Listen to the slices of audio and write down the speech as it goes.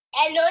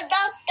Hello,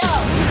 doctor.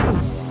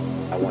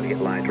 I want to get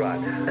line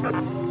drive.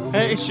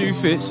 Hey, it's shoe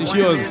fits. It's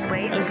yours.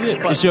 That's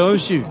it. But it's your own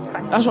shoe.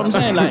 That's what I'm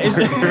saying. Like,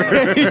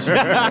 it's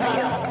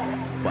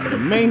but the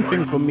main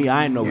thing for me,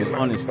 I know, is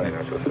honesty.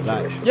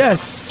 Like,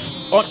 yes,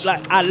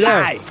 like I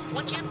lie.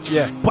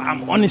 Yeah, but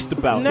I'm honest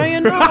about it. No,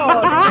 you're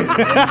not.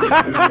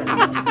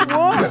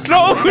 What?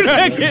 No,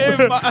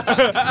 negative.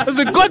 I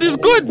said, God is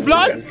good,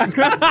 blood.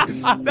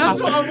 That's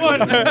what I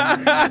want.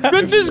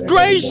 Goodness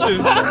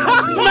gracious.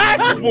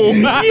 Smackable.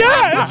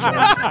 Yes.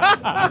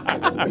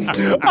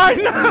 I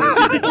know.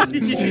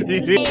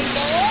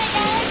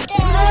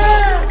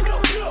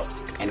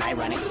 And I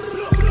run it.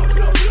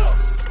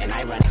 And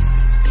I run it.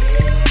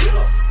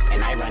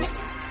 And I run it.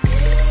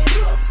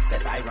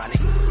 That's I run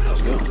it.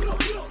 Let's go.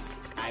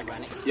 I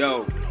run it.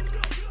 Yo,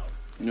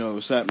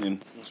 what's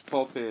happening? what's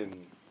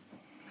poppin'?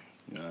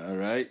 All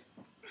right.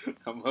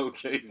 I'm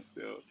okay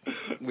still.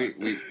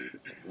 We've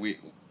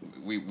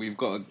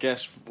got a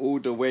guest all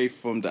the way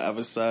from the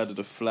other side of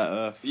the flat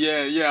Earth.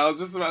 Yeah. I was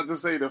just about to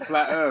say the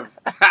flat Earth.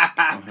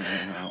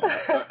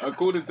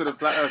 According to the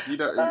flat Earth, you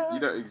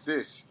don't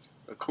exist.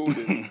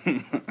 According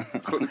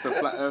to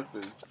flat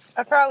Earthers.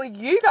 Apparently,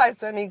 you guys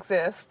don't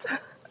exist.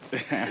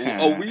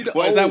 Oh, we don't.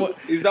 Well,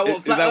 is that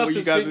what flat you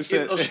Earthers guys think have in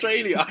said?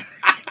 Australia?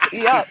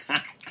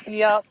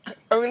 Yep.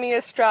 Only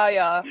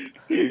Australia.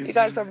 You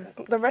guys are.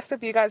 The rest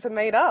of you guys are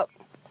made up.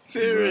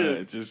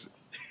 Serious.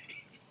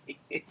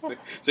 Right,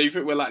 So you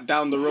think we're like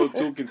down the road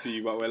talking to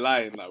you, but we're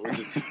lying? Like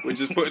we're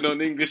just putting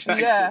on English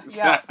accents.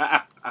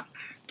 Yeah.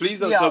 Please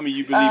don't tell me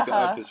you believe the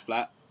Earth is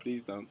flat.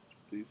 Please don't.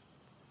 Please.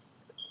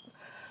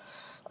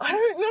 I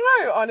don't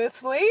know,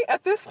 honestly.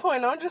 At this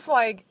point, I'm just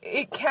like,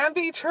 it can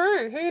be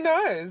true. Who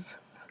knows?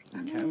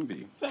 it can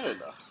be. Fair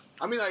enough.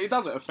 I mean, like, it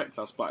doesn't affect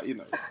us, but you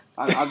know,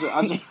 I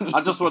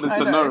just wanted I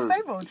to know.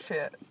 Say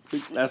bullshit.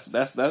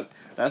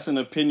 That's an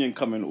opinion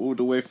coming all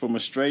the way from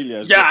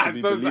Australia. Yeah,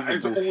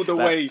 it's all the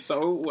way.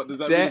 So what does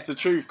that mean? It's the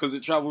truth because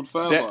it travelled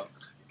further.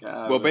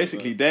 Well,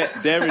 basically,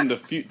 they're in the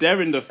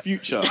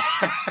future.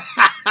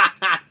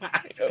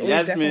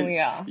 Definitely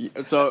are.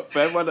 So for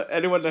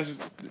anyone that's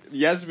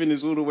Yasmin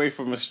is all the way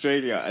from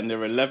Australia, and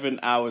they're 11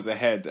 hours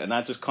ahead, and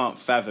I just can't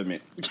fathom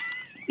it.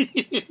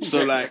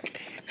 So like,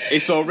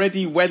 it's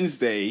already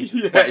Wednesday,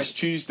 but it's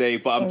Tuesday,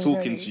 but I'm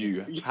talking to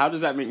you. How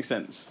does that make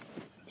sense?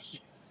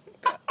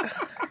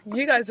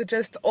 You guys are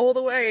just all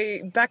the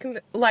way back in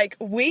the, like,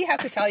 we have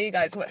to tell you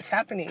guys what's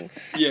happening.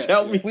 Yeah.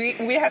 Tell me.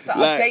 We have to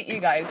update you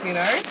guys, you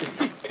know?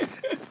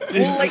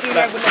 We'll let you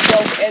know when the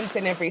world ends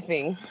and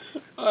everything.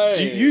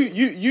 Do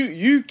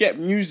you get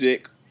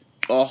music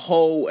a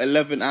whole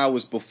 11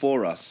 hours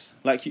before us?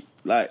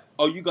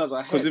 Oh, you guys are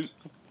ahead.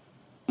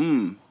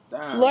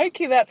 Damn.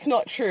 Low-key, that's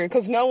not true,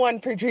 because no one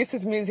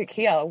produces music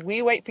here.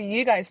 We wait for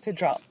you guys to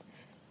drop.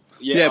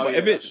 But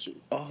if it's...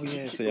 Oh,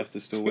 yeah, so you have to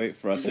still wait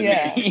for us.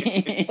 Yeah.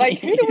 Like,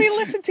 who do we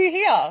listen to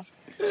here?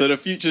 So the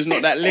future's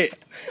not that lit.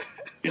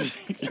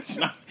 There's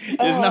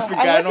nothing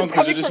going on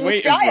because you're just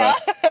waiting Australia.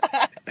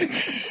 for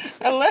us.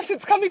 Unless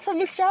it's coming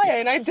from Australia,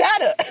 and I doubt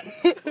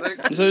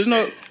it. So there's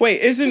no... Wait,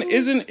 isn't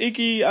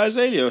Iggy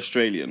Azalea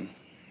Australian?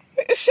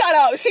 Shut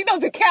up. She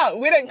doesn't count.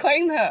 We don't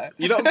claim her.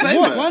 You don't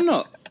claim her? Why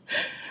not?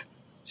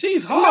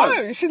 She's hard.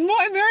 No, she's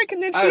more American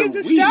than she is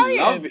Australian. We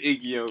love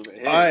Iggy over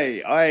here.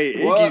 Aye,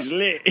 Iggy's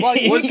lit. Well,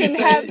 you What's she can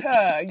saying? have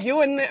her.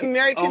 You and the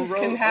Americans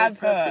can have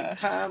her.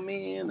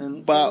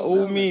 By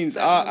all means,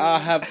 I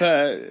have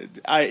her.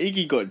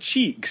 Iggy got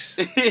cheeks.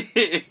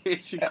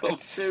 She got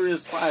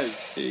serious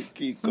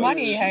vibes.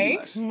 Money, hey?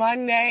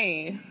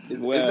 Money.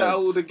 Is that how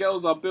all the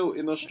girls are built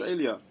in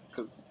Australia?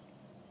 Because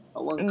I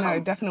won't No,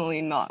 come.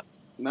 definitely not.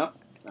 No?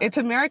 It's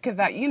America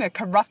that,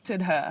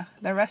 corrupted her.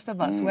 The rest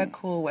of us, we're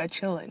cool, we're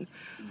chilling.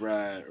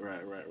 Right.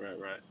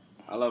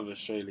 I love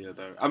Australia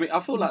though. I mean, I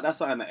feel like that's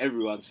something that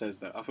everyone says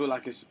though. I feel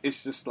like it's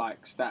just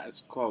like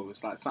status quo.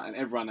 It's like something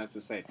everyone has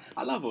to say.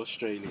 I love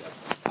Australia.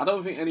 I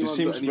don't think anyone's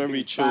got anything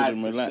very chilled bad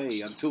and to relaxed.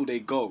 say until they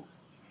go.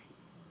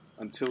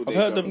 I've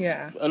heard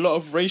a lot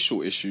of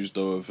racial issues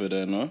though over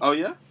there, no? Oh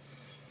yeah?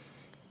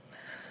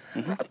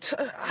 I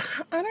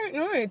don't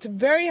know. It's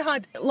very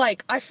hard.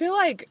 Like, I feel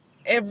like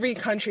every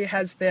country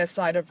has their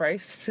side of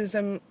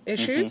racism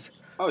issues.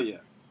 Oh yeah.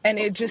 And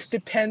it just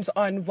depends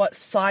on what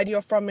side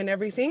you're from and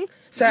everything.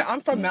 So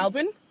I'm from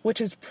Melbourne, which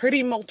is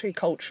pretty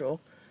multicultural.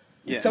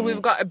 Yeah. So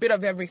we've got a bit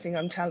of everything,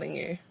 I'm telling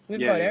you. We've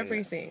got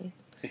everything.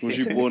 Was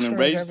you It's a born and mixture of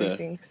raised there?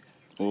 everything.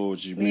 Or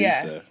did you move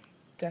Yeah. there?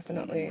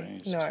 Definitely. Born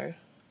and raised. No.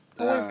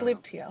 Always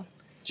lived here.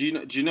 Do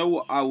you know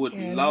what I would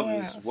love nowhere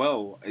as else.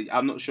 well?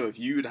 I'm not sure if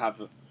you would have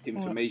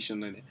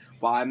information on it,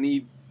 but I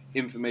need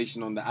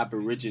information on the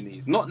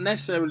Aborigines. Not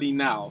necessarily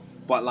now,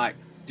 but like,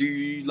 do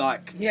you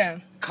like Yeah.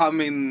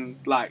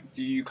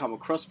 do you come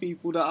across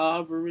people that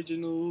are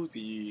Aboriginal?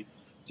 Do you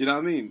know what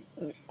I mean?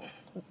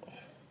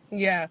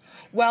 Yeah.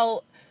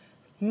 Well,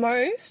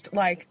 most,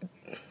 like,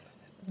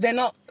 they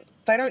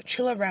don't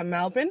chill around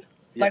Melbourne.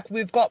 Yeah. Like,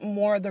 we've got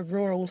more of the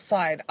rural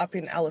side up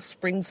in Alice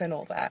Springs and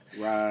all that.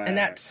 Right. And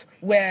that's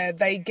where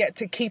they get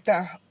to keep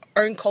their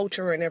own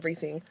culture and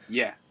everything.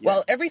 Yeah.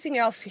 Well, everything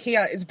else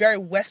here is very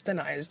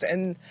westernized,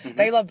 and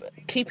they love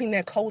keeping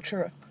their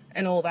culture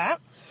and all that.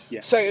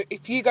 Yeah. So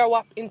if you go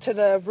up into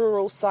the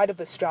rural side of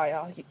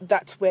Australia,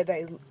 that's where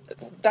they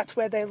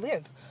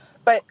live.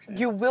 But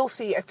you will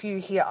see a few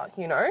here,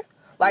 you know.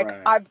 Like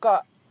Right.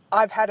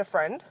 I've had a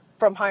friend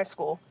from high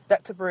school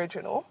that's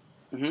Aboriginal,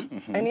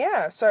 and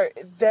yeah, so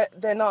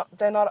they're not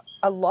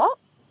a lot,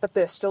 but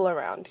they're still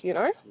around, you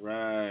know.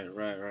 Right.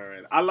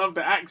 I love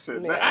the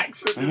accent. The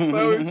accent is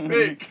so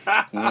sick.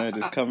 No,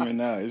 it's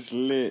coming out. It's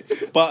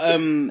lit. But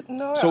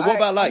No, so what I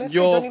about like honestly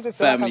don't your even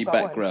feel like family I've got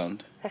one.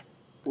 background?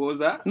 What was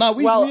that? No,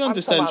 we Well, I'm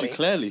understand you Somali.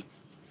 clearly.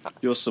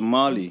 You're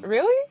Somali.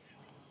 Really?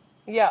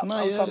 Yeah, No,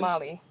 I'm yes.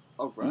 Somali.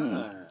 Oh,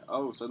 right.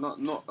 Oh, so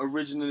not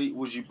originally.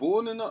 Was you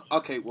born in a...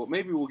 Okay, well,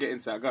 maybe we'll get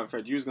into that. Go on,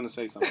 Fred. You was going to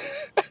say something.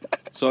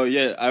 So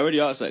yeah, I already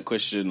asked that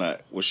question.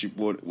 Like, was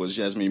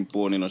Jasmine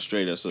born in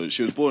Australia? So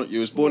she was born. You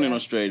was born in Yeah.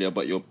 Australia,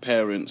 but your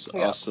parents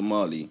Yeah. are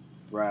Somali.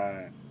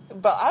 Right.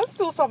 But I'm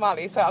still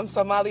Somali, so I'm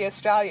Somali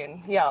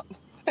Australian. Yeah,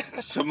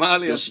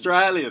 Somali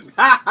Australian.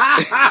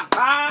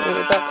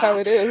 that's how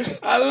it is.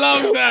 I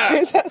love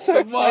that. That's so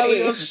Somali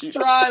funny.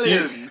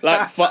 Australian.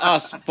 Like for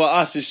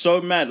us, it's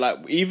so mad.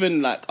 Like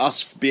even like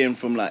us being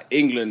from like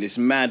England, it's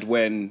mad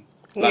when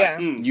like Yeah.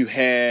 you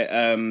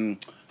hear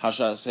how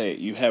should I say it?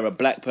 You hear a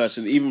black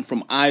person even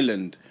from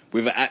Ireland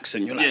with an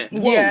accent. You're like, Yeah.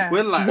 whoa. Yeah.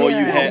 We're like, Or you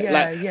Yeah, hear yeah,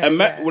 like yeah,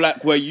 yeah.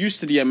 like we're used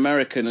to the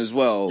American as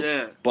well.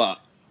 Yeah. But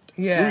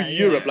Yeah, through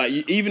Europe, yeah. like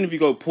even if you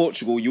go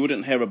Portugal, you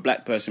wouldn't hear a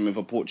black person with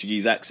a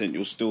Portuguese accent.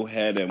 You'll still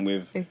hear them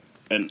with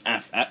an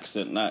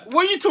accent. Like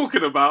what are you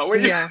talking about?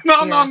 Yeah,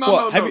 No, yeah.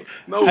 What,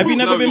 have you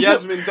never been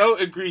Yasmin,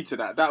 don't agree to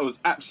that. That was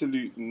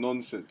absolute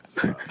nonsense.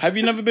 have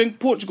you never been to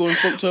Portugal and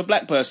spoke to a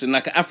black person,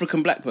 like an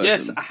African black person?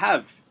 Yes, I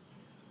have.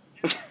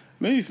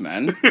 Move,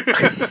 man.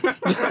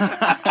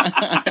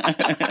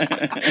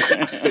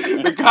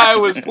 The guy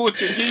was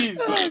Portuguese,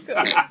 bro.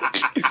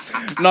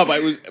 No, but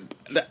it was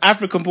the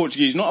African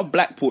Portuguese, not a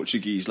black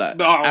Portuguese, like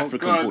No,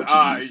 African God,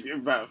 Portuguese.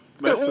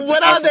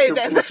 What are they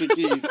then?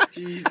 Portuguese,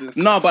 Jesus.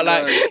 No, but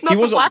like Christ. he the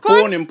wasn't black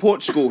born ones? in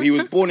Portugal. He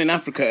was born in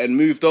Africa and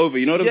moved over.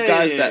 You know the Yeah,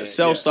 guys yeah, that yeah,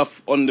 sell yeah.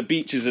 stuff on the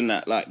beaches and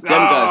that. Like them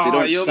guys, they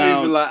don't you're sound.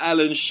 moving like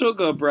Alan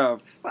Sugar, bro.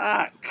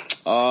 Fuck.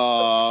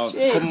 Oh,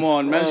 come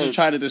on, man's bro. just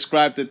trying to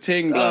describe the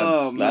thing, blood.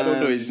 Oh, I don't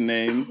know man. his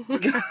name.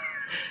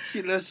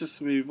 Let's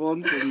just move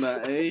on from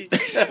that, eh?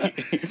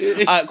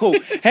 Alright, cool.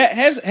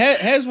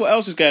 Here's what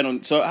else is going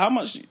on. So, how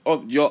much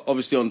of you're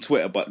obviously on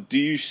Twitter, but do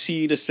you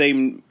see the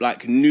same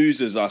like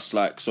news as us?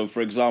 Like, so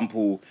for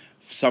example,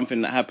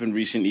 something that happened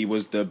recently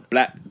was the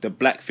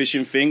black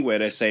fishing thing, where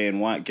they're saying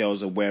white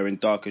girls are wearing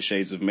darker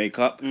shades of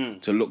makeup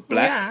to look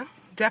black. Yeah,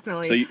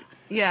 definitely. So,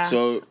 yeah.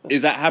 So,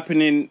 is that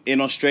happening in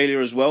Australia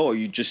as well, or are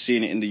you just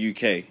seeing it in the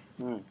UK?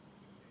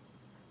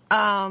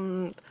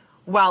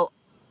 Well,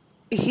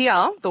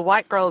 here, the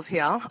white girls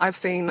here, I've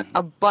seen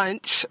a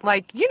bunch,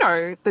 like, you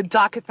know, the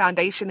darker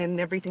foundation and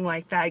everything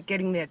like that,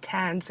 getting their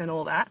tans and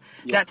all that.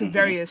 That's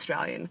very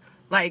Australian.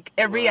 Like,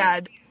 every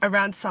ad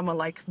around summer,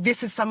 like,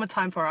 this is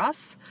summertime for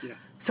us. Yeah.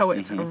 So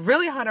it's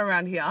really hot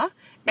around here.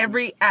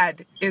 Every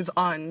ad is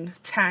on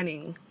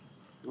tanning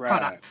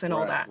products and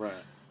all that. Right.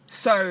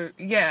 So,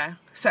 yeah.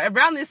 So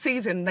around this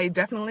season, they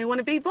definitely want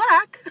to be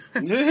black.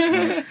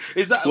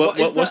 Is that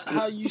what's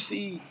how you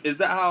see? Is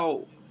that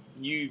how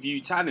you view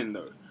tanning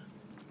though?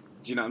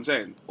 Do you know what I'm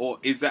saying? Or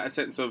is that a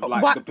sense of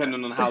like What-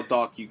 depending on how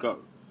dark you go?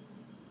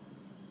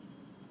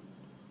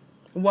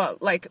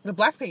 What, like, the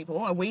black people,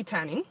 are we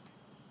tanning?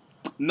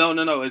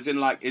 No. As in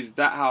like, is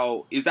that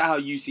how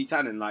you see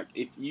tanning? Like,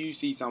 if you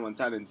see someone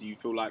tanning, do you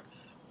feel like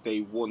they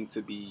want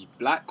to be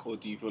black, or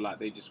do you feel like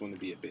they just want to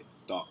be a bit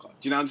darker?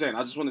 Do you know what I'm saying?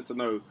 I just wanted to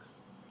know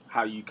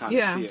how you kind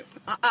of see it.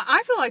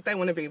 I feel like they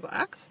want to be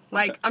black.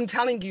 Like, I'm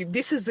telling you,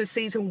 this is the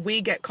season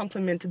we get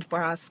complimented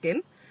for our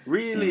skin.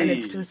 Really? And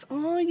it's just,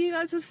 oh, you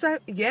guys are so...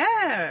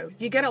 Yeah,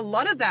 you get a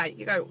lot of that.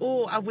 You go,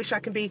 oh, I wish I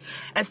could be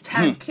as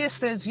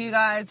tan-kissed as you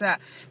guys.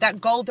 That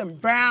golden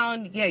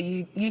brown. Yeah,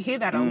 you hear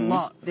that a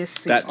lot this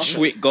season. That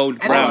sweet gold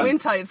And in brown.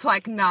 winter, it's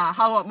like, nah,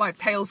 I want my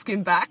pale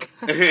skin back.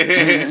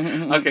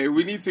 Okay,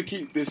 we need to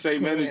keep the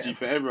same energy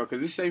for everyone,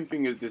 because this same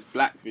thing as this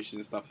blackfish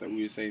and stuff that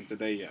we were saying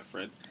today, yeah,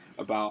 Fred,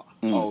 about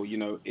oh, you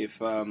know, if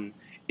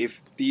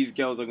these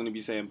girls are going to be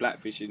saying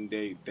blackfishing,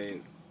 they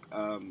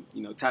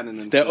you know, tanning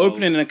themselves. They're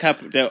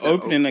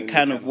opening a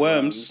can of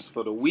worms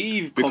for the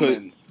weave because-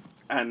 comment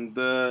and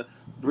the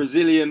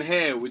Brazilian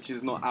hair, which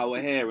is not our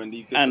hair, and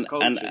these different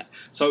cultures.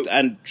 So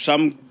and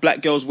some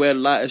black girls wear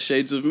lighter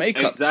shades of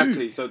makeup exactly.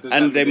 too. So does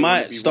And that they mean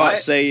wanna might be start white?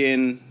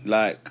 saying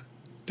like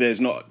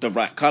there's not the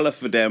right color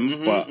for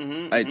them, but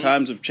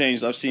times have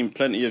changed. I've seen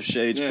plenty of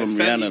shades from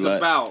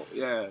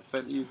Rihanna.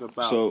 Fenty's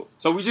about.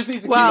 So we just need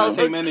to keep Well, that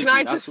same energy. can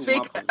I That's just all my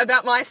speak point.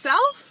 about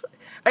myself?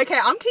 Okay,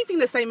 I'm keeping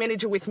the same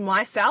energy with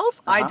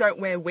myself. I don't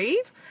wear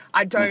weave.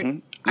 I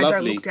don't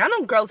Lovely. look down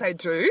on girls that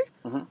do.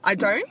 I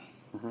don't.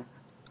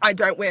 I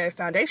don't wear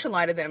foundation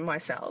lighter than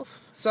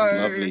myself. So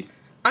Lovely.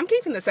 I'm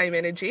keeping the same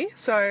energy.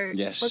 So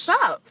Yes. what's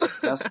up?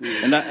 That's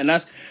beautiful. and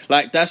that's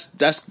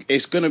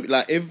it's gonna be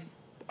like if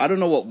I don't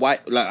know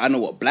what I know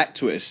what black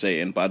Twitter is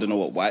saying, but I don't know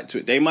what white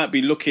Twitter. They might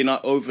be looking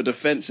up over the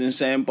fence and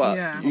saying,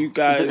 but you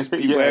guys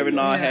be Yeah, wearing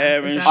yeah. our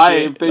hair and exactly.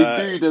 shit. If they like,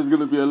 do, there's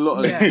gonna be a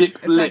lot of Yeah, zip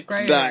it's like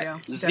lips. grey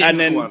area. and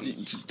then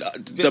ones.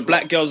 the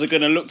black girls are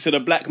gonna look to the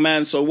black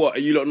man. So what? Are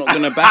you lot not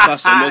gonna back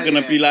us? And we're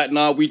gonna Yeah. be like,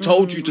 nah, we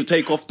told you to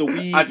take off the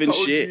weave I and told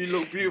shit. you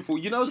look beautiful.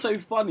 You know, so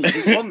funny.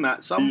 Just on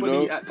that,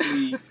 somebody know?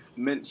 actually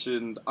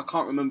mentioned. I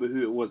can't remember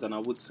who it was, and I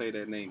would say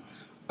their name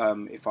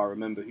if I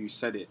remember who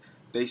said it.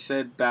 They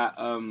said that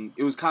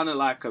it was kind of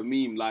like a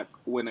meme, like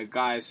when a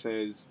guy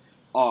says,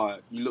 "Oh,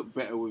 you look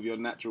better with your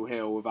natural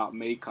hair or without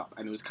makeup,"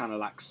 and it was kind of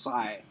like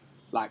sigh,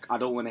 like I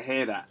don't want to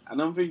hear that.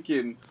 And I'm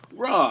thinking,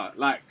 rah,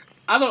 like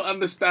I don't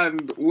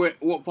understand what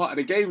part of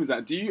the game is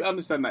that. Do you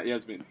understand that,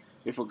 Yasmin?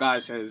 If a guy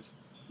says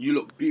you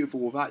look beautiful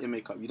without your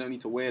makeup, you don't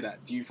need to wear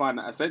that. Do you find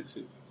that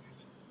offensive?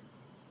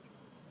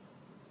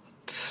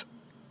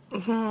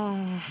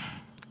 No.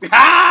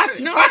 I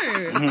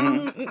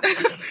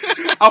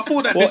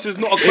thought that this is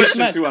not a question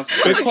mad. to us.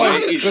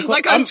 Because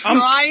Like I'm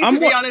trying to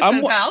be honest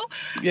as hell.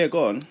 Yeah,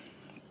 go on.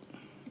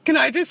 Can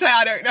I just say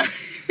I don't know?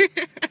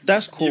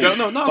 That's cool. You don't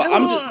know? No, but of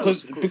I'm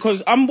course.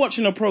 because I'm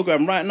watching a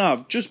program right now.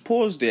 I've just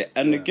paused it,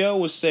 and the girl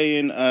was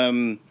saying,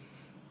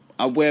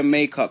 I wear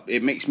makeup.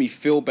 It makes me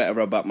feel better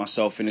about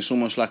myself, and it's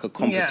almost like a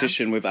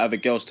competition with other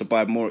girls to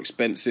buy more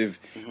expensive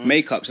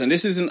makeups. And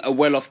this isn't a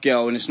well-off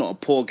girl, and it's not a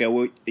poor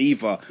girl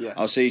either. Yeah.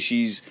 I'll say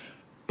she's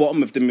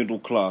bottom of the middle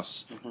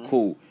class.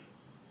 Cool.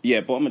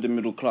 Yeah, bottom of the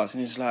middle class.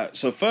 And it's like,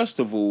 so first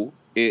of all,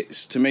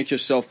 it's to make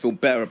yourself feel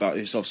better about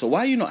yourself. So why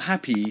are you not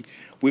happy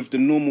with the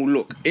normal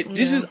look?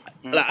 This is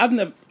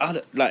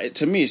like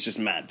to me it's just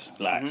mad.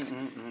 Like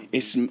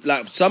it's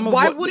like some of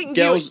Why what wouldn't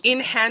girls you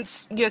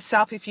enhance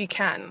yourself if you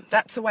can?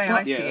 That's the way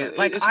I see it.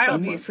 Like it's I fun.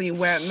 obviously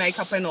wear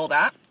makeup and all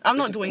that. I'm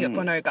not doing it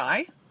for no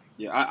guy.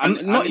 Yeah,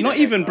 and not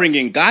even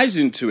bringing guys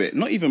into it.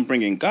 Not even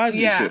bringing guys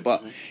into Yeah. it.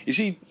 But you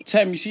see,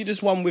 Tem, you see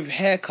this one with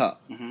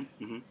haircut.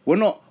 We're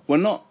not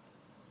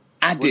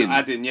adding,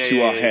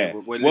 to our hair.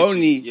 We're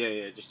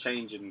only just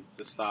changing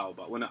the style,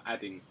 but we're not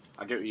adding.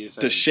 I get what you're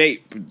saying. the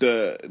shape,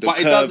 the But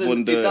it curve doesn't-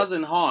 on the. it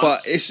doesn't enhance.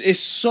 But it's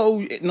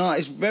so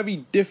it's very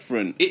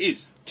different It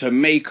is. to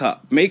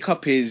makeup.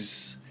 Makeup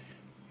is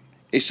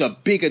it's a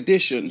big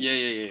addition.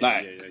 Yeah.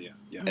 Like,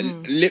 yeah.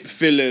 And lip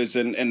fillers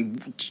and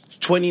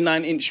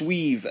 29-inch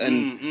weave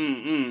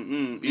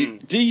and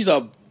these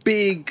are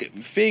big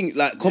things.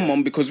 Like, come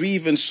on, because we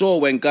even saw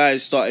when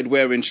guys started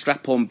wearing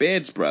strap-on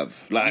beards, bruv.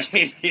 Like,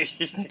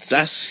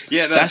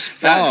 that's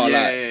far.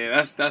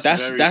 That's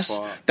very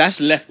far.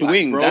 That's left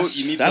wing. Bro, that's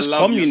you need that's to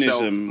love communism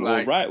yourself. or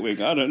Like, right wing.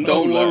 I don't know.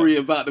 Don't like, worry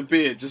about the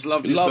beard. Just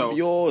love yourself. love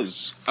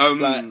yours.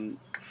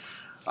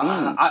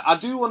 I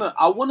do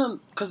wanna,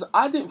 because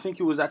I didn't think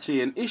it was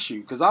actually an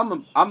issue. Because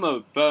I'm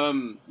a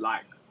firm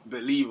like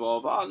believer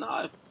of, oh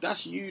no, if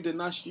that's you, then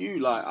that's you.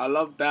 Like, I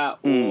love that,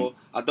 or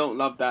I don't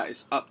love that.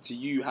 It's up to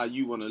you how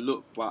you want to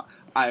look, but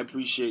I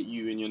appreciate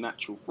you in your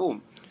natural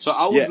form. So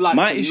I would like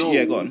to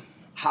know go on.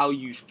 how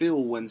you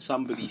feel when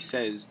somebody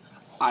says,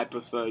 I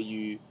prefer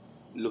you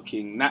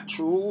looking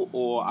natural,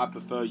 or I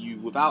prefer you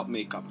without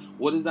makeup.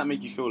 What does that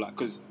make you feel like?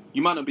 Because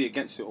you might not be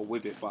against it or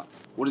with it, but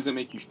what does it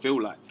make you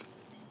feel like?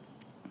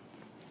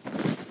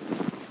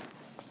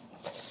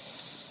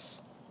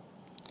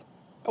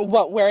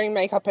 What, wearing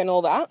makeup and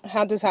all that?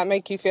 How does that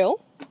make you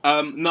feel? No,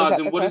 Is as that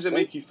in, the what does it question?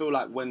 make you feel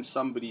like when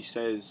somebody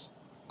says,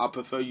 I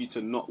prefer you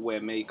to not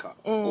wear makeup,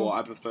 or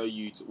I prefer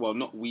you to, well,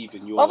 not weave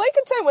in your... Well, they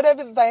can say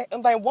whatever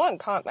they want,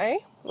 can't they?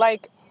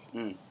 Like,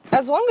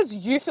 as long as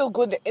you feel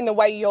good in the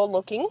way you're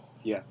looking,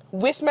 Yeah.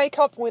 with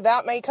makeup,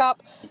 without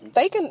makeup,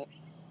 they can...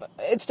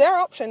 It's their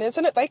option,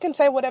 isn't it? They can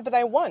say whatever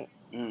they want.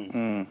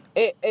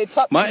 It's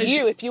up My to issue-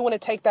 you if you want to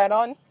take that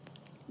on.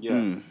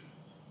 Yeah.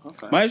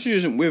 Okay. My issue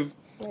isn't with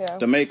Yeah.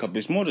 the makeup.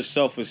 It's more the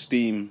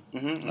self-esteem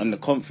and the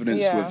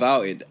confidence Yeah.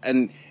 without it.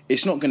 And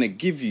it's not going to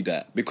give you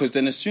that. Because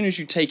then as soon as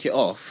you take it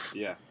off,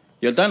 Yeah.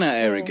 you're done at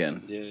air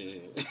again.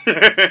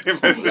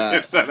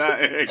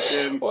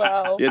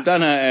 Wow. You're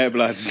done at air,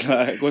 blood.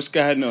 Like, what's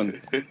going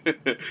on?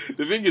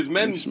 The thing is,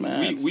 men, It's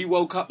mad. we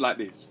woke up like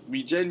this.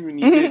 We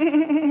genuinely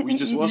did. We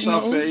just wash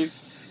our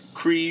face,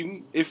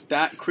 cream, if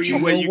that,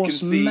 cream where you can what's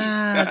see.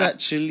 mad,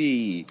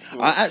 actually?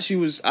 I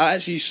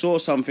actually saw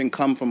something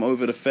come from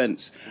over the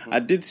fence. I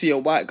did see a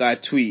white guy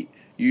tweet,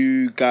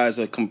 you guys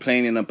are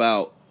complaining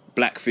about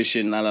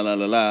blackfishing, la la la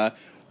la la.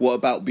 What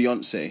about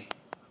Beyonce?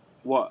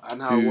 What?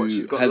 And how, what,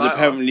 she's got has lighter?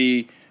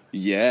 apparently,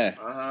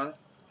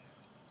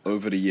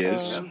 over the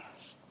years.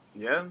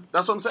 Yeah,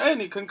 that's what I'm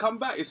saying. It can come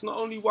back. It's not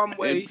only one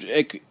way.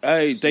 They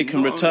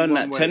can not return only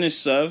that one way. tennis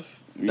serve.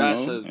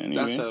 That's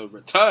Anyway. a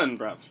return,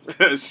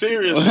 bruv.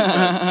 Serious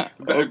return.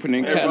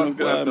 Opening can Everyone's of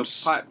gonna have worms.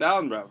 to pipe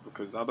down, bruv,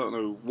 because I don't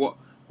know what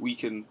we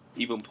can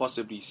even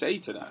possibly say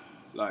to that.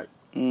 Like,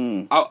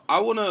 I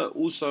want to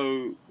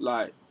also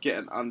like get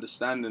an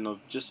understanding of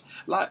just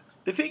like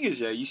the thing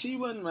is, you see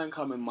when man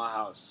come in my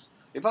house,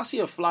 if I see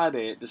a fly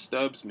there, it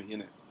disturbs me,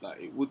 innit?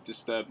 Like, it would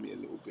disturb me a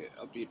little bit.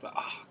 I'd be like,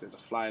 there's a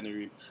fly in the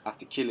room. I have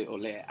to kill it or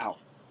let it out.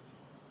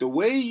 The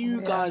way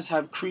you guys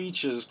have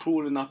creatures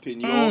crawling up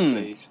in your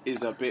place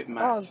is a bit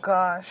mad. Oh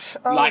gosh.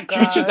 Oh, like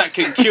creatures that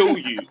can kill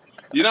you.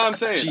 You know what I'm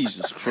saying?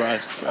 Jesus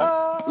Christ,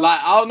 bro. Like,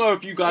 I don't know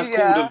if you guys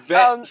call the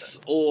vets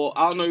or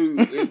I don't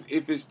know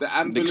if it's the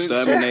ambulance. The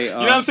exterminator. You know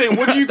what I'm saying?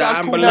 What do you guys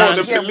call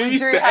ambulance. the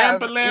police, the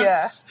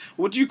ambulance?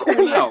 What do you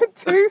call out?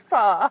 Too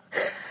far.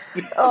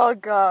 Oh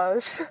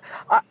gosh.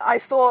 I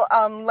saw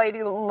Lady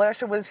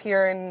Lersha was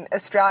here in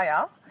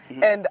Australia.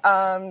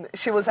 And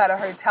she was at a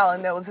hotel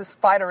and there was a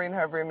spider in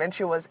her room and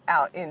she was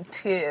out in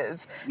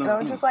tears. And I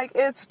was just like,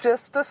 it's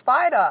just a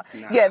spider.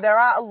 Yeah, there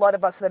are a lot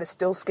of us that are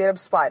still scared of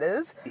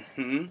spiders.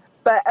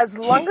 But as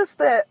long as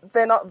they're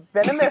not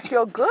venomous,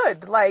 you're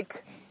good.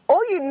 Like,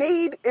 all you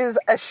need is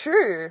a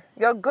shoe.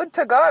 You're good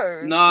to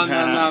go. No.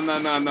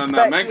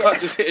 Man can't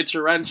just hit a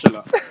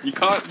tarantula. You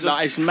can't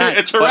just it's mad.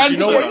 hit a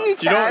tarantula. Do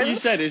you know what you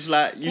said? It's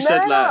like you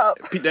said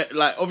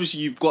like obviously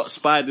you've got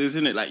spiders,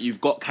 isn't it? Like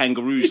you've got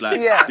kangaroos. Like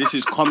this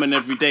is common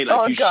every day.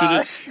 Like you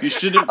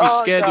shouldn't be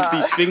scared of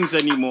these things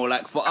anymore.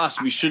 Like for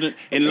us, we shouldn't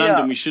in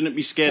London. We shouldn't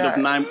be scared of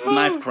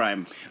knife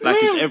crime. Like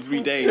it's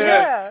every day.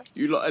 Like,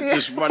 you lot are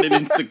just running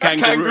into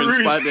kangaroo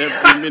and spider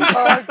every minute.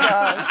 Oh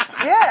gosh.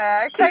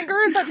 Yeah,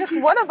 kangaroos are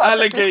just one of us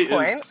Alligators. at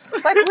this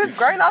point. Like we've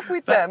grown up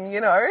with them, you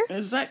know.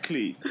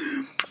 Exactly.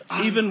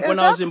 Even when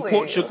I was in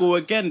Portugal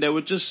again, there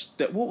were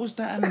what was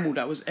that animal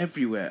that was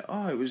everywhere?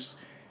 Oh, it was,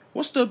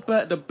 what's the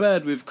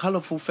bird with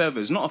colourful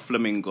feathers? Not a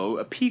flamingo,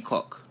 a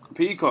peacock.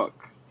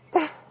 Peacock.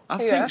 I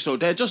think so.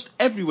 They're just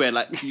everywhere.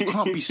 Like you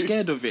can't be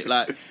scared of it.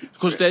 Like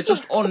because they're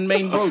just on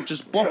main road,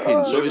 just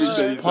bopping. So it's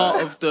just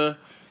part of the.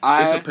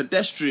 It's a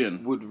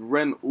pedestrian. Would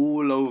rent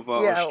all over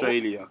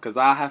Australia because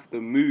I have to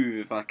move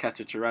if I catch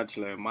a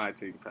tarantula in my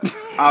team.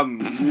 I'm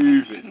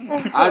moving.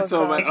 I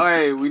told my,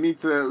 hey, we need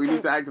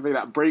to activate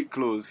that break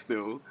clause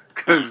still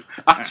because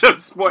I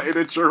just spotted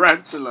a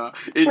tarantula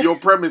in your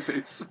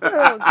premises.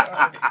 I'm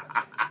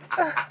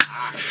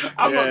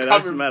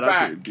not coming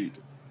back.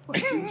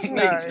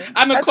 Snakes,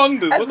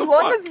 anacondas. As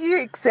long as you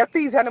accept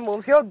these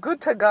animals, you're good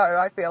to go.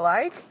 I feel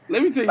like.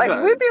 Let me tell you like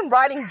something. We've been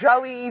riding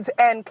joeys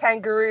and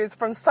kangaroos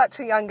from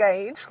such a young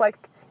age.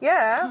 Like,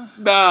 yeah.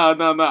 No.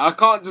 I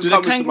can't just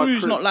come into my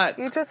crib. Not like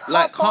you just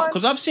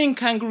because I've seen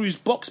kangaroos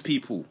box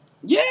people.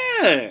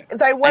 Yeah.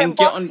 They won't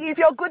box you if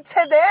you're good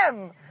to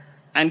them.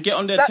 And get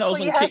on their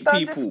tails and kick people. That's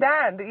what you have to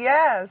understand.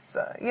 Yes.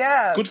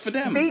 Good for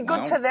them. Be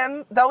good to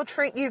them. They'll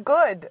treat you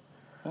good.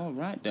 All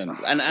right then.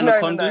 And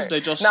anacondas, they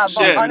just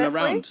honestly,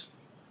 around.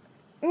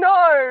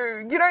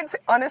 No, you don't.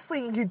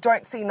 Honestly, you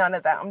don't see none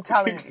of that. I'm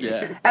telling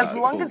you. As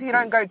long as you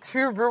don't go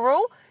too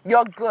rural,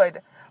 you're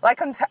good. Like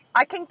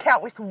I can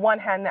count with one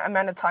hand the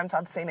amount of times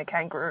I've seen a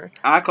kangaroo.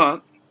 I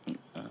can't.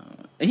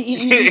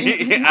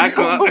 I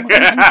can't.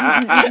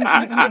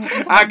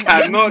 I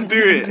cannot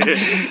do it.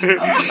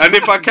 And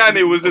if I can,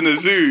 it was in a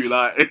zoo.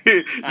 Like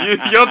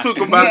you're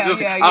talking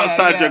about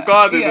outside your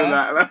garden and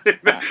that.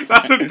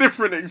 That's a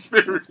different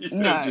experience.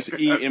 No. Just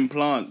eating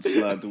plants.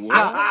 Like,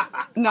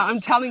 no,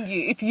 I'm telling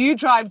you, if you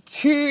drive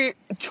 2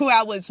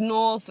 hours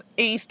north,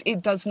 east,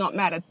 it does not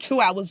matter. 2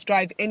 hours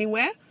drive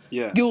anywhere.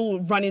 Yeah.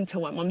 You'll run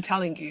into them, I'm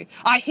telling you.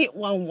 I hit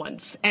one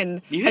once,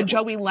 and a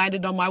joey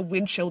landed on my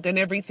windshield and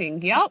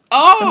everything. Yep.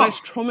 Oh! The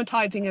most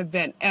traumatizing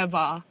event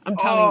ever, I'm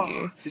telling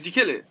you. Did you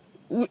kill it?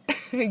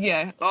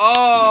 Yeah.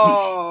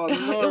 Oh,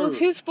 no. It was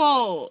his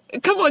fault.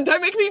 Come on,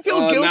 don't make me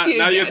feel guilty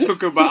now again. you're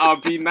talking about, I'll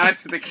be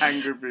nice to the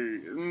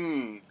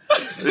kangaroo.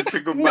 They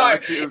took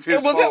about it was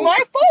his fault. It wasn't my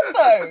fault,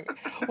 though.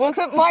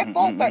 Wasn't my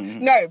fault, though.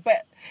 No,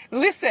 but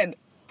listen.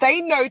 They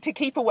know to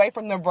keep away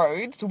from the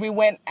roads. We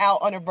went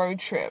out on a road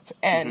trip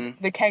and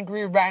the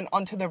kangaroo ran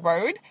onto the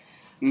road.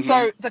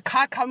 So the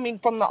car coming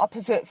from the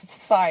opposite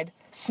side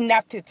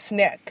snapped its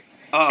neck.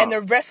 And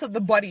the rest of the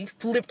body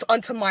flipped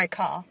onto my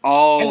car.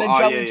 And the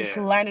joey just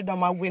landed on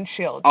my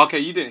windshield. Okay,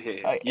 you didn't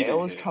hit it. It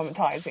was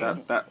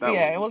traumatizing. That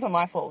it wasn't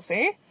my fault,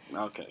 see?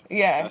 Okay.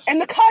 Yeah,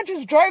 and the car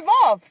just drove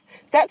off.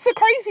 That's the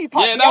crazy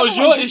part. Yeah, that was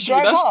your issue.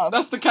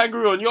 That's the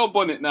kangaroo on your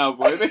bonnet now,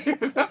 boy.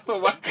 That's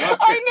not my car.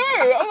 I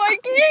know. I'm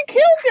like, you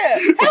killed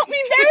it. Help me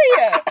bury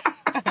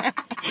it.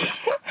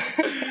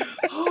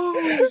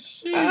 Oh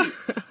shit!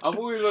 I've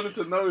always wanted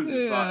to know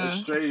just like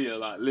Australia,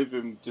 like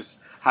living,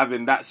 just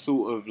having that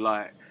sort of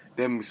like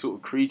them sort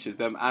of creatures,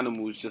 them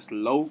animals, just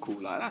local.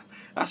 Like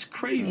that's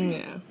crazy.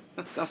 Yeah.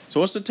 So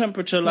what's the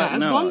temperature like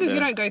now? As long as you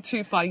don't go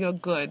too far, you're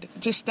good.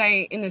 Just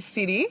stay in the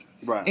city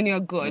and you're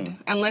good.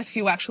 Unless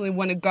you actually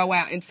want to go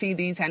out and see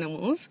these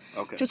animals.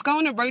 Okay. Just go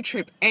on a road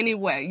trip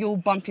anywhere. You'll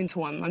bump into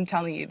them. I'm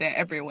telling you, they're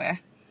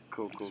everywhere.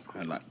 Cool.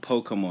 And like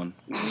Pokemon.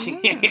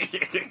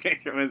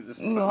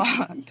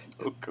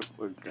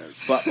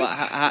 But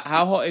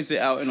how hot is it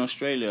out in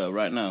Australia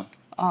right now?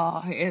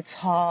 Oh, it's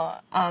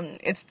hot.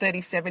 It's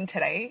 37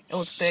 today. It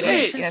was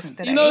 30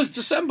 yesterday. You know it's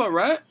December,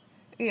 right?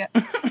 Yeah.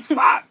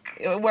 Fuck.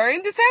 We're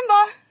in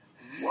December.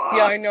 What?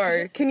 Yeah, I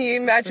know. Can you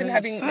imagine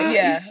having...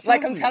 Yeah,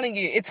 like I'm telling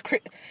you,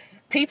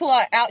 people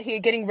are out here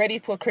getting ready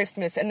for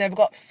Christmas and they've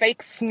got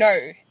fake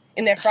snow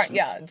in their front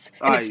yards,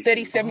 and it's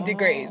 37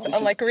 degrees. This I'm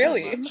is like, too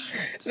really? much.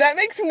 That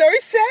makes no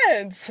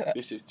sense.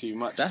 This is too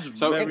much. That's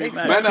so very makes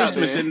mad. men out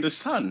Christmas there- in the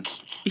sun.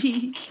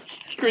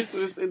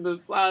 Christmas in the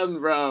sun,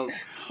 bro.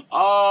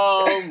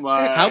 Oh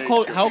my.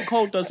 How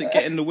cold does it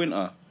get in the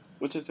winter?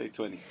 What'd you say?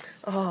 20.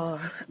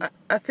 Oh,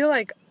 I feel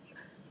like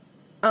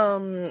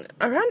around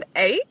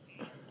 8,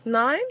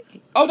 9.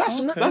 Oh, that's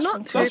Not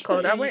too that's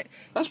cold. Pretty,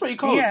 that's pretty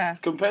cold Yeah.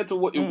 compared to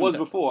what it was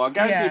before. I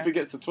guarantee Yeah. if it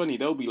gets to 20,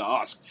 they'll be like,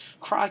 "Oh,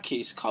 crikey,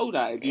 it's cold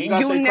out." Do you You'll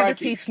guys say never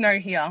crikey? see snow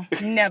here.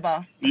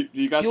 Never. Do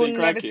you guys You'll say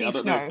never crikey? see I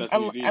don't know if snow that's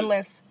New Zealand.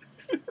 unless.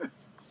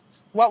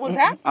 What was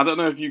that? I don't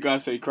know if you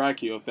guys say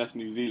crikey or if that's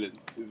New Zealand.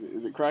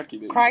 Is it crikey?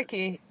 that you-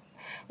 Crikey.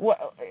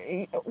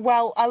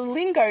 Well, our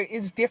lingo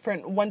is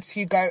different once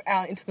you go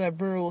out into the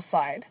rural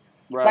side.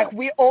 Right. Like,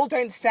 we all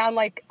don't sound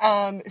like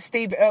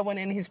Steve Irwin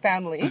and his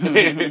family.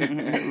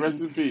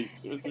 Rest in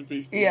peace. Rest in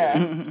peace. to Yeah.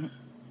 them.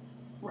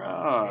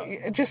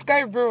 Right. Just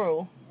go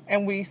rural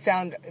and we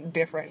sound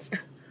different.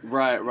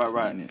 Right.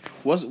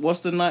 What's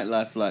the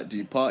nightlife like? Do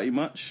you party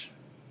much?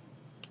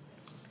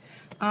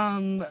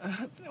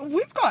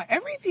 We've got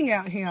everything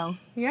out here.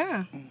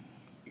 Yeah.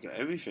 You got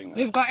everything.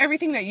 We've got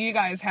everything that you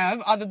guys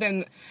have other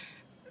than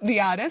the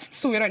artists,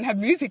 so we don't have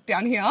music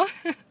down here.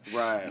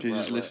 Right. You right,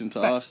 just listen to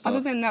But our stuff. other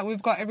than that,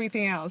 we've got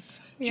everything else.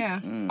 Yeah.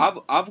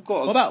 I've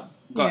got. What about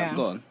Go on. Yeah.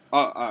 go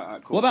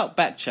on? Cool. What about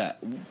Backchat?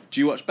 Do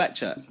you watch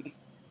Backchat?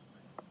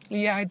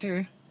 Yeah, I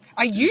do.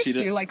 I you used see to.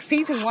 the- Like,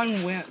 season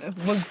 1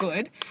 was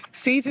good.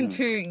 Season Hmm.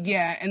 2,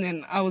 yeah, and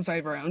then I was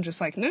over it. I'm just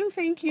like, no,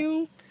 thank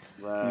you.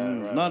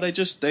 Right. No, they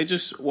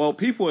just. Well,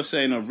 people are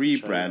saying a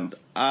rebrand.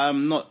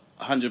 I'm not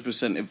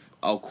 100% if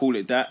I'll call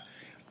it that,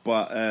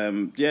 but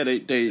yeah, they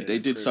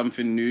did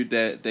something new.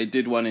 They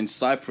did one in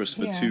Cyprus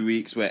for Yeah. 2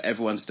 weeks where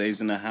everyone stays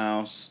in a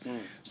house,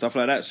 stuff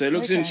like that. So it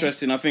looks Okay.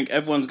 interesting. I think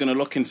everyone's gonna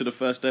look into the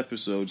first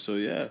episode. So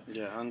yeah.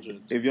 Yeah,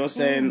 100. If you're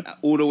saying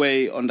all the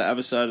way on the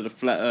other side of the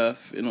flat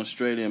Earth in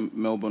Australia,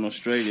 Melbourne,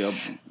 Australia,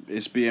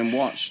 it's being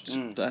watched.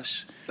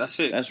 That's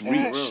it. That's Yeah.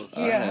 reach.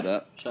 I Yeah. heard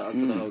that. Shout out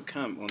to the whole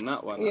camp on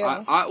that one.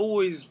 Yeah. I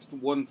always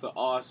want to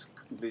ask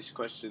this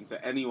question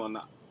to anyone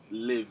that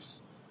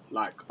lives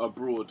like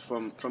abroad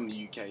from the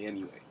UK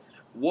anyway.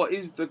 What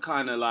is the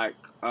kind of like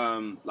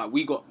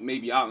we got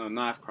maybe, I don't know,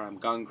 knife crime,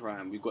 gun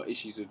crime, we've got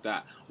issues with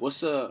that.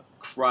 What's a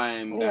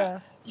crime that Yeah.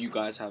 you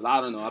guys have? I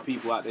don't know, are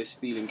people out there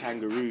stealing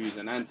kangaroos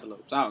and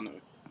antelopes? I don't know.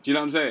 Do you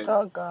know what I'm saying?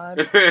 Oh,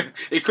 God.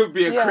 It could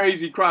be a Yeah.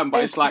 crazy crime, but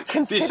And it's like, this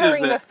is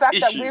considering an the fact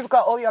issue. that we've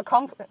got all your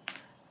confidence.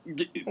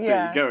 There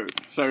Yeah. you go.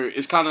 So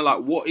it's kind of like,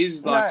 what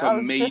is like no, I a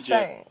was major... just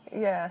saying,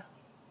 yeah.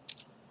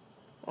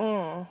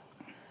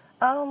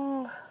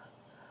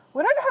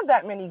 We don't have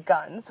that many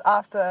guns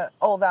after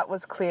all that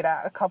was cleared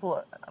out a couple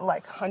of,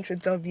 like,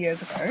 hundreds of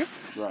years ago.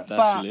 Right. That's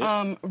But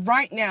lit.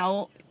 right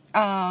now,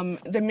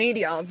 the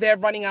media, they're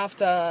running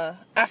after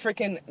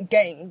African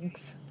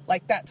gangs.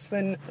 Like, that's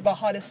the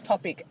hottest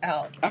topic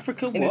out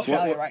Africa in what?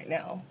 Australia right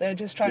now. They're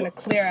just trying to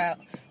clear out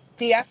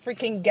the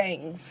African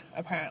gangs,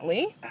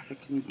 apparently.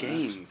 African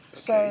gangs.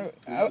 So,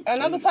 Okay.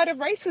 another side of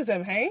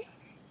racism, hey?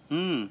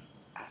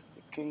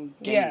 African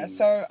gangs. Yeah,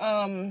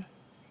 so,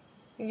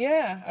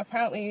 yeah,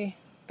 apparently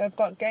they've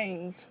got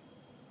gangs.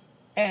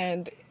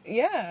 And,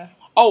 yeah.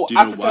 Oh, Do you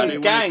know why African they wanna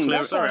clear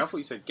gangs. it? Sorry, I thought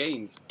you said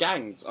gangs.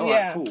 Gangs. All right,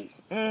 Yeah. cool.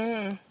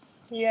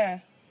 Yeah. They're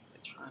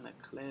trying to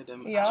clear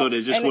them Yeah. So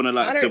they just And want to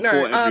I like don't know,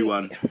 deport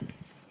everyone.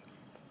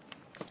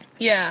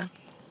 Yeah.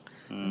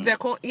 They're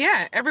called,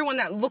 yeah, everyone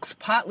that looks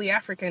partly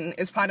African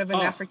is part of an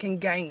African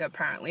gang,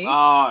 apparently.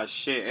 Ah,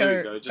 shit. so Here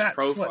we go. Just that's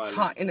profiling. what's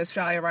hot in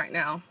Australia right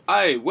now.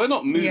 Hey, we're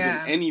not moving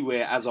Yeah.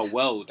 anywhere as a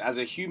world. As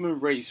a human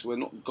race, we're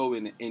not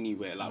going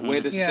anywhere. Like,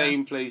 we're the Yeah.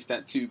 same place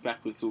that Tupac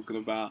was talking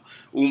about.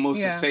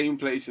 Almost the Yeah. same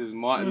place as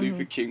Martin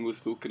Luther King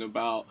was talking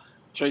about.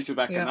 Trace it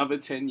back Yeah. another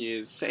 10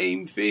 years.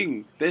 Same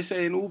thing. They're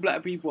saying all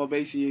black people are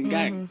basically in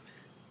gangs.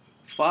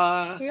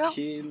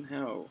 Fucking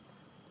hell.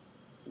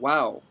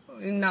 Wow.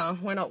 No,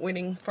 we're not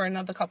winning for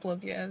another couple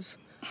of years.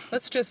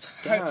 Let's just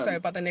hope Damn. so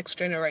by the next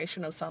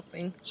generation or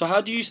something. So how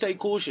do you stay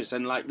cautious?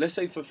 And like, let's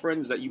say for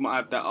friends that you might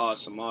have that are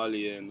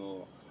Somalian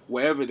or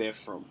wherever they're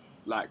from,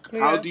 like,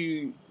 how Yeah.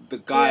 do the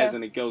guys Yeah.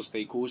 and the girls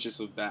stay cautious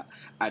of that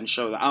and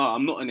show that, oh,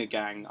 I'm not in a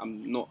gang,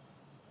 I'm not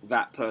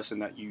that person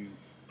that you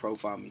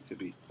profile me to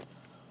be?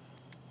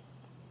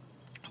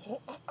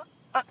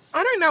 I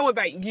don't know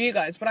about you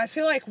guys, but I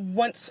feel like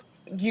once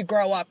you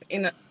grow up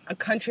in a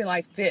country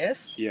like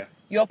this, Yeah.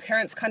 your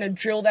parents kind of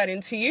drill that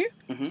into you.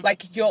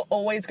 Like, you're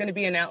always going to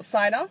be an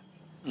outsider.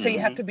 So you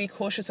have to be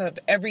cautious of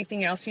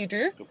everything else you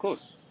do. Of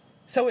course.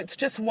 So it's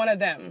just one of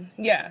them.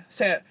 Yeah.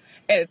 So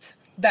it's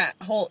that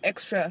whole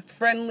extra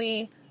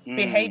friendly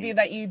behavior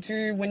that you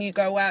do when you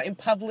go out in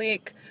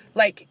public.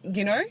 Like,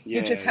 you know,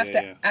 you just have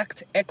to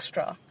act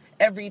extra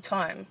every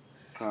time.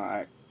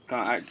 Can't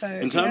act. So,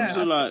 In terms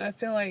yeah, of, like- I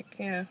feel like,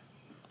 yeah.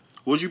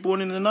 Was you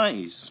born in the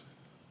 90s?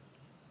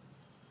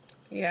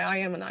 Yeah, I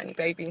am a 90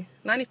 baby.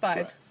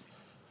 95.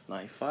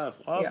 95.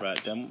 All Yeah.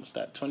 right, then. What's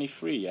that?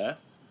 23, yeah?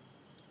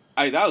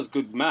 Hey, that was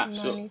good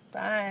maths.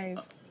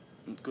 95.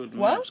 Good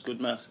What? maths, good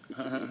maths.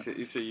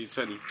 You say you're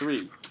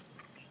 23.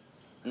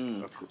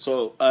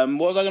 So, what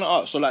was I going to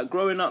ask? So, like,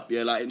 growing up,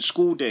 yeah, like in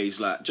school days,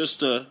 like just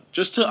to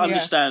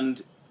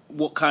understand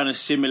what kind of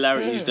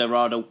similarities there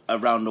are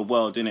around the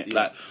world, innit?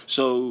 Like,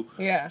 so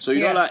you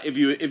know, like if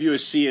you were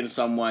seeing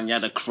someone, you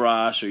had a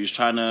crush, or you was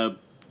trying to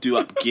do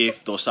up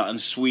gift or something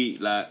sweet,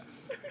 like,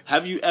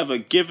 have you ever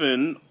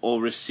given or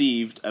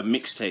received a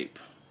mixtape?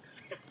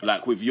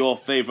 Like with your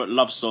favourite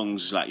love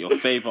songs, like your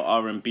favourite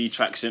R&B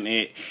tracks in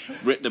it,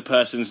 writ the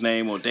person's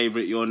name or they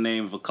writ your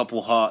name with a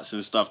couple hearts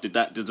and stuff. Does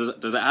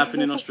that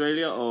happen in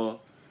Australia or?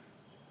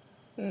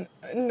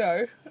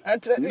 No.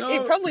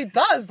 It probably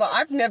does, but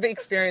I've never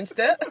experienced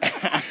it.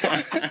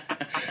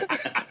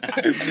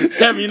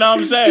 Tim, you know what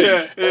I'm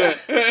saying? Yeah.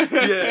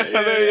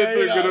 I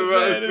know what you're talking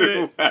about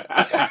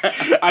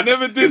still. I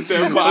never did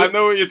them, but I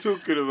know what you're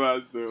talking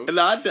about still.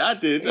 No, I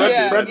did.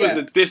 Fred was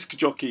a disc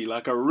jockey,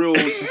 like a real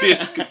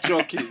disc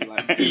jockey,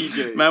 like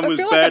DJ. Man was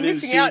I feel like I'm burning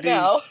missing out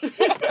now.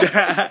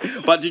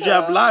 CDs. But did you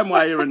have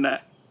LimeWire in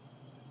that?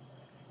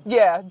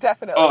 Yeah,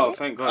 definitely. Oh,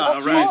 thank God.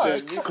 Of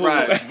Jesus course.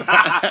 Christ. You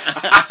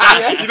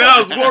know,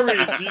 I was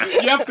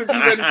worried. You have to be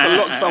ready to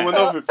lock someone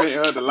off if they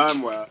heard the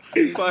LimeWire.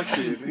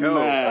 Fucking hell.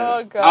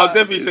 Oh, God. I'll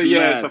definitely say,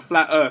 mad. it's a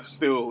flat earth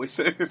still. It's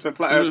a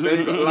flat earth. They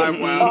ain't got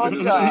LimeWire.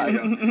 Oh,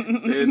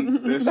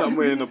 God. They're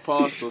somewhere in the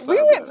past or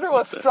something. We went through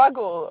a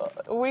struggle.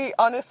 We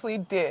honestly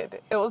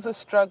did. It was a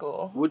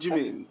struggle. What do you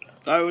mean?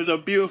 It was a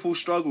beautiful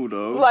struggle,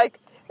 though. Like,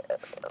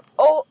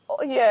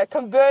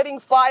 converting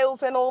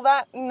files and all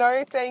that.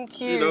 No, thank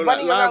you. You know,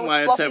 Running like around with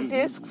LimeWire floppy attempt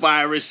disks.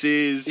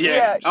 viruses.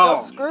 Yeah, Oh,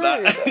 you're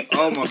screwed.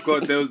 Oh my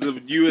God, there was a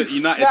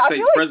United Now, I States feel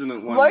like,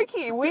 president one.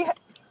 Loki, we...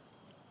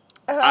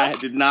 I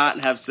did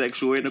not have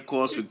sexual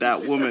intercourse with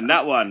that woman.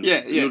 That one.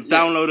 You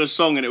download a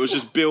song and it was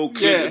just Bill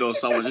Clinton or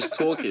someone just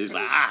talking. It's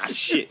like,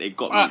 shit, they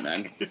got me,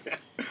 man.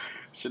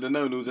 Should have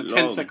known it was a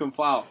Long. 10-second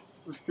file.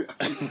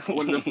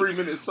 One of the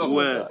 3-minute songs.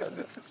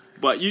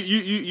 But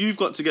you've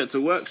got to get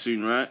to work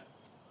soon, right?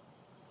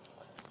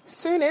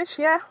 Soonish,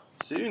 yeah.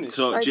 Soonish.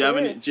 So I do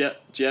you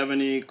do. have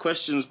any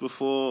questions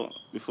before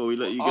we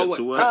let you get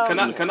to work?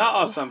 Can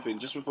I ask something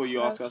just before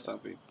you ask us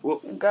something?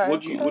 What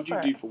do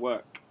you do for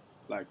work?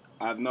 Like,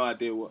 I have no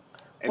idea what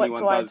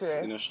anyone does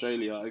in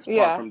Australia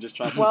apart from just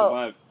trying to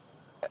survive.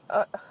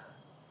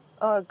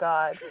 Oh,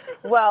 God.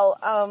 Well,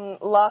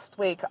 last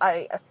week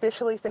I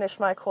officially finished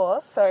my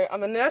course, so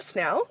I'm a nurse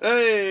now.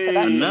 Hey, So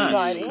that's Nice.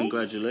 exciting.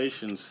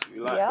 Congratulations.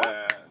 You like Yeah.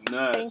 that?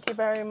 Nurse. Thank you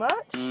very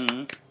much.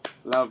 Mm-hmm.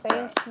 Love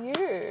that. Thank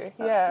you.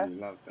 Yeah.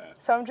 Absolutely love that.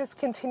 So I'm just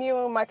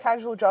continuing my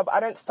casual job. I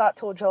don't start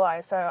till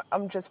July, so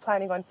I'm just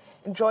planning on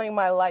enjoying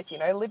my life,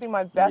 living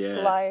my best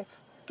life.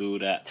 Do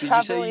that. Did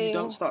you say you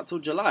don't start till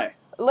July?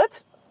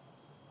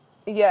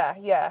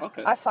 Yeah.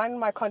 Okay. I signed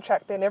my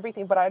contract and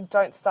everything, but I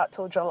don't start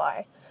till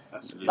July.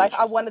 That's Like,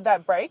 I wanted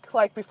that break,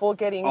 like, before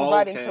getting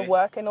right into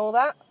work and all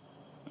that.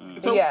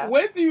 So Yeah.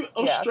 where do I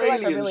feel like I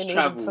Australians really needed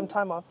travel? some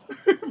time off.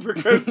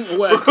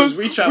 because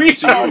we travel to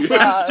Australia.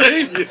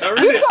 We've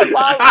got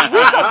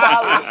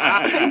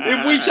Bali.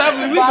 If we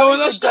travel, we Bali go in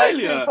to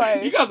Australia.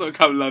 place. You guys don't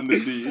come to London,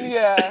 do you?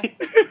 Yeah.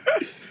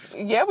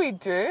 Yeah, we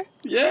do.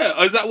 Yeah.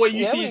 Or is that what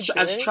you Yeah, see we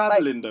as do.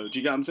 traveling, though? Do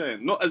you get what I'm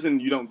saying? Not as in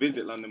you don't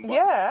visit London, but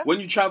Yeah. when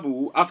you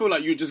travel, I feel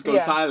like you just go to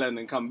Thailand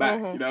and come back.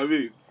 You know what I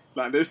mean?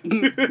 Like this.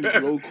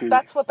 Local.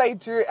 That's what they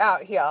do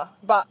out here.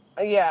 But,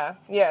 yeah,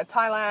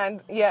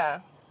 Thailand, yeah.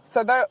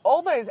 So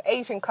all those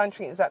Asian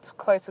countries that's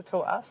closer to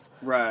us.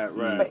 Right.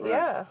 But,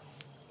 yeah.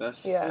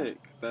 That's Yeah.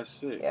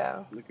 sick.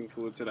 Yeah. Looking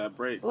forward to that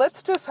break.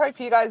 Let's just hope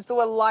you guys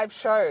do a live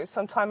show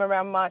sometime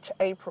around March,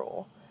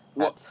 April.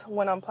 That's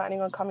when I'm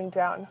planning on coming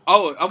down.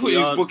 Oh, I thought We you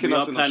are- was booking we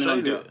us are in planning on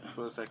Australia doing-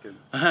 for a second.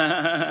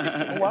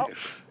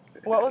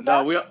 What was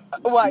No, that?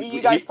 What,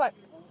 you guys plan?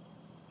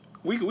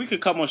 we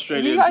could come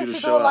Australia You and guys do the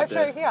should do show a out live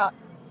there. show here.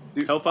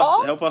 Help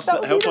us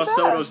that would be the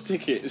sell best. those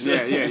tickets.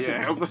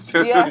 Yeah. Help us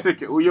sell Yeah. the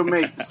ticket. All your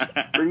mates.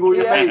 Bring all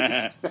your Yeah.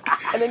 mates.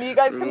 And then you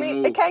guys can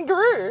meet the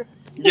kangaroo.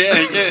 Yeah.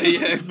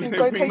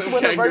 Go take you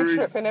on a road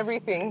trip and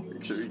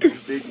everything.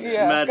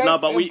 Yeah. Mad. Go No,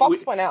 but we-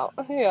 box one out.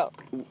 Yeah.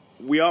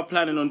 We are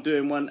planning on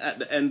doing one at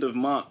the end of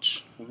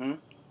March.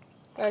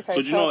 Okay,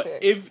 So do you know what?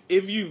 perfect.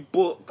 if you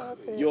book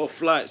Perfect. your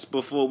flights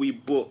before we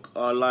book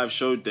our live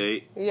show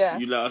date, Yeah,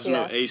 you let us yeah.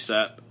 know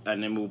ASAP,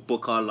 and then we'll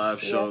book our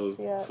live show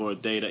Yes. for a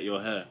day that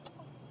you're here.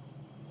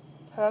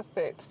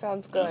 Perfect.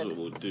 Sounds That's what good.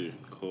 we'll do.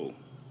 Cool.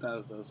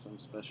 That was some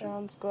special.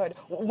 Sounds good.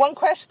 One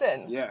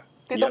question. Yeah.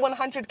 Did Yeah. the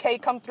 100K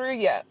come through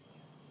yet?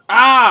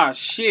 Ah,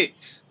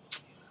 shit.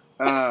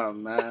 Oh,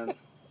 man.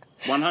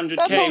 100K.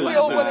 That's what we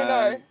all man. want to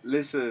know.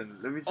 Listen,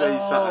 let me tell you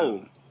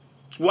something.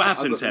 What I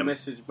happened, got the Tem?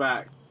 message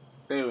back.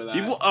 They were like...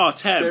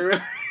 Tem. they were-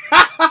 Tem.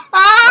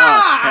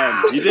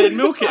 You didn't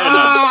milk it enough.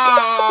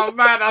 Oh,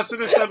 man, I should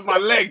have said my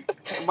leg.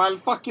 My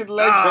fucking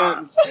leg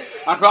hurts.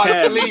 I can't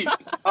Tem. sleep.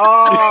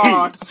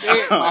 Oh,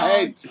 shit, my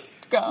head.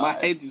 God. My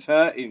head is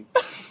hurting.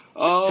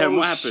 Oh, Tem,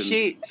 what happened?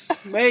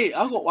 shit. Mate,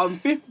 I got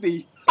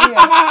 150.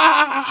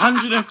 Yeah.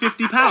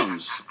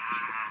 £150.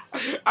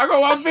 I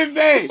got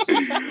 150.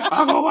 I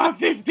got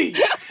 150.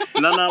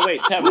 No,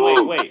 wait, Tem,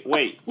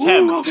 wait.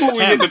 Tem, I thought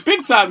we hit the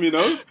big time, you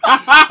know.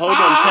 hold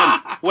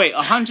on, Tem. Wait,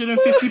 £150?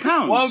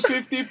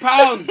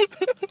 £150.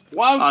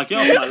 Get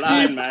off my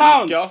line, man.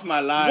 £150. Get off my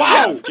line.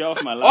 Wow. Get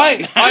off my line. Oi,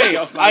 Get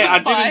off my I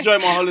line. did enjoy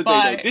my holiday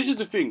Bye. though. This is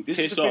the thing. This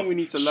is Piss the thing off. we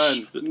need to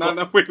learn. No,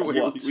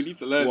 What? we need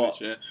to learn What?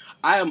 this. Yeah,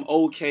 I am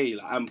okay.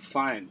 Like I'm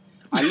fine.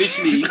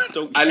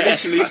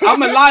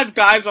 I'm alive,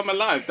 guys. I'm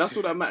alive. That's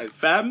what that matters.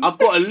 Fam, I've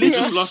got a little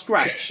just lost-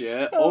 scratch,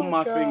 on Oh,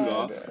 my God.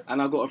 finger, and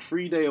I got a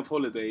 3 day of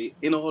holiday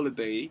in a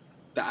holiday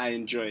that I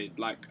enjoyed,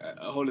 like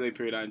a holiday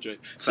period I enjoyed.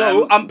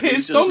 So I'm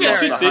pissed. you Don't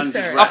just get lost twisted.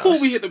 100 I thought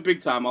racks. we hit the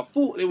big time. I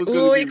thought it was We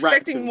going were to be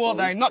expecting racks more and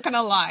though, goals. not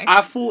gonna lie.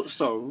 I thought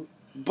so,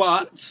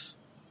 but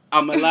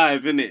I'm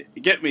alive, innit?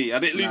 Get me? I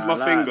didn't lose my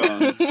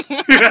finger.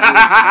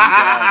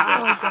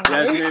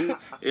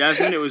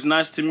 Yasmin, it was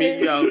nice to meet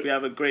you. I hope you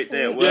have a great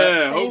day at work.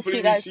 Yeah, Thank hopefully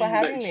you we guys see for you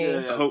having next me.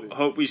 year.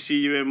 Hope we see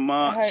you in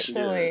March.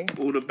 Hopefully.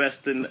 All the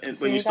best when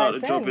See you you start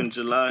guys the job then. in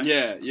July.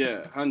 Yeah,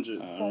 100.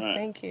 Well, Alright.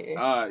 thank you.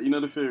 You know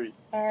the theory.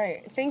 All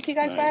right. Thank you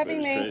guys for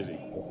having me. Crazy.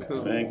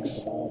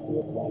 Thanks.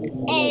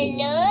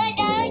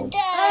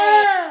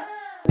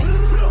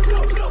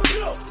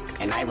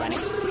 And I run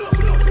it.